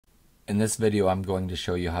In this video, I'm going to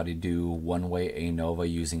show you how to do one-way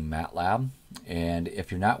ANOVA using MATLAB. And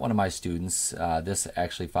if you're not one of my students, this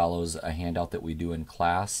actually follows a handout that we do in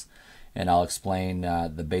class. And I'll explain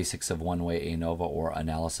the basics of one-way ANOVA, or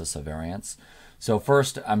analysis of variance. So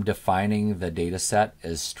first, I'm defining the data set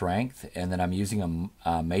as strength, and then I'm using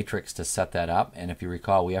a matrix to set that up. And if you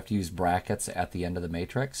recall, we have to use brackets at the end of the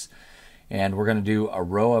matrix. And we're going to do a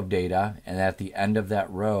row of data, and at the end of that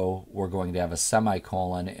row, we're going to have a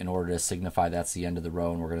semicolon in order to signify that's the end of the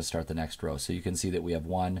row, and we're going to start the next row. So you can see that we have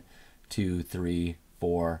 1, 2, 3,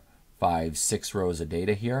 4, 5, 6 rows of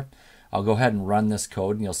data here. I'll go ahead and run this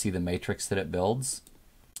code, and you'll see the matrix that it builds.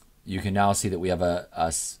 You can now see that we have a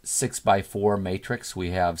 6x4 matrix.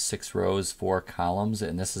 We have 6 rows, 4 columns,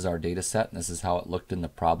 and this is our data set, and this is how it looked in the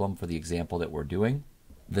problem for the example that we're doing.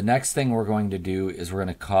 The next thing we're going to do is we're going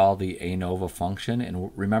to call the ANOVA function,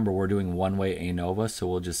 and remember we're doing one-way ANOVA, so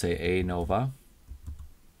we'll just say ANOVA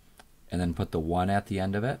and then put the 1 at the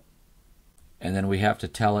end of it. And then we have to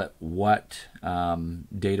tell it what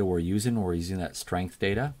data we're using. We're using that strength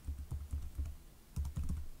data.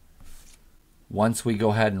 Once we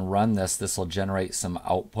go ahead and run this, this will generate some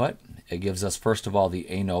output. It gives us, first of all, the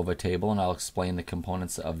ANOVA table, and I'll explain the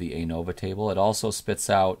components of the ANOVA table. It also spits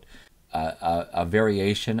out a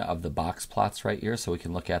variation of the box plots right here, so we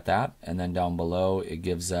can look at that. And then down below, it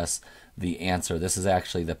gives us the answer. This is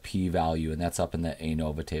actually the p-value, and that's up in the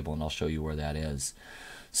ANOVA table, and I'll show you where that is.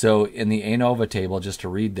 So in the ANOVA table, just to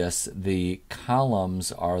read this, the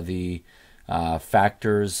columns are the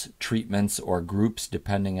factors, treatments, or groups,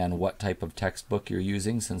 depending on what type of textbook you're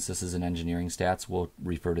using. Since this is an engineering stats, we'll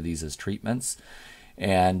refer to these as treatments.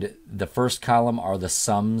 And the first column are the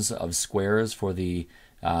sums of squares for the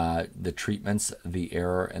treatments, the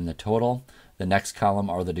error, and the total. The next column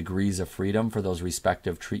are the degrees of freedom for those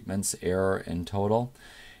respective treatments, error, and total.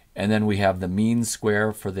 And then we have the mean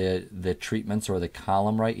square for the treatments, or the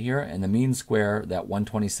column right here. And the mean square, that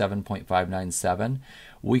 127.597,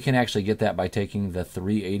 we can actually get that by taking the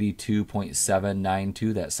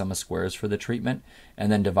 382.792, that sum of squares for the treatment,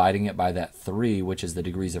 and then dividing it by that 3, which is the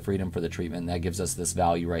degrees of freedom for the treatment. And that gives us this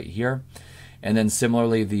value right here. And then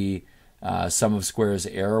similarly, the sum of squares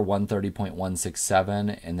error,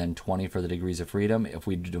 130.167, and then 20 for the degrees of freedom. If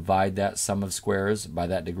we divide that sum of squares by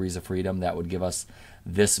that degrees of freedom, that would give us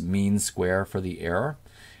this mean square for the error.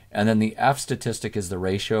 And then the F statistic is the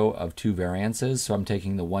ratio of two variances. So I'm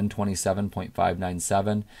taking the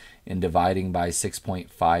 127.597 and dividing by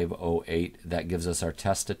 6.508. That gives us our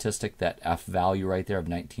test statistic, that F value right there of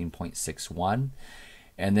 19.61.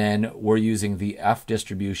 And then we're using the F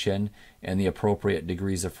distribution and the appropriate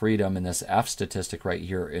degrees of freedom in this F statistic right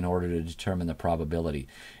here in order to determine the probability.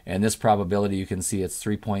 And this probability, you can see it's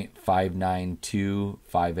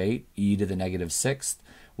 3.59258 e to the negative sixth,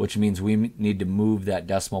 which means we need to move that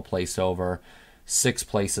decimal place over 6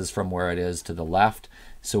 places from where it is to the left.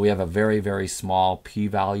 So we have a very, very small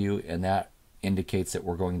p-value, and that indicates that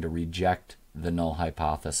we're going to reject the null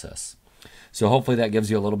hypothesis. So hopefully that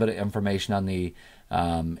gives you a little bit of information on the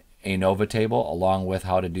ANOVA table, along with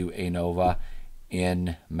how to do ANOVA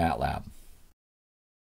in MATLAB.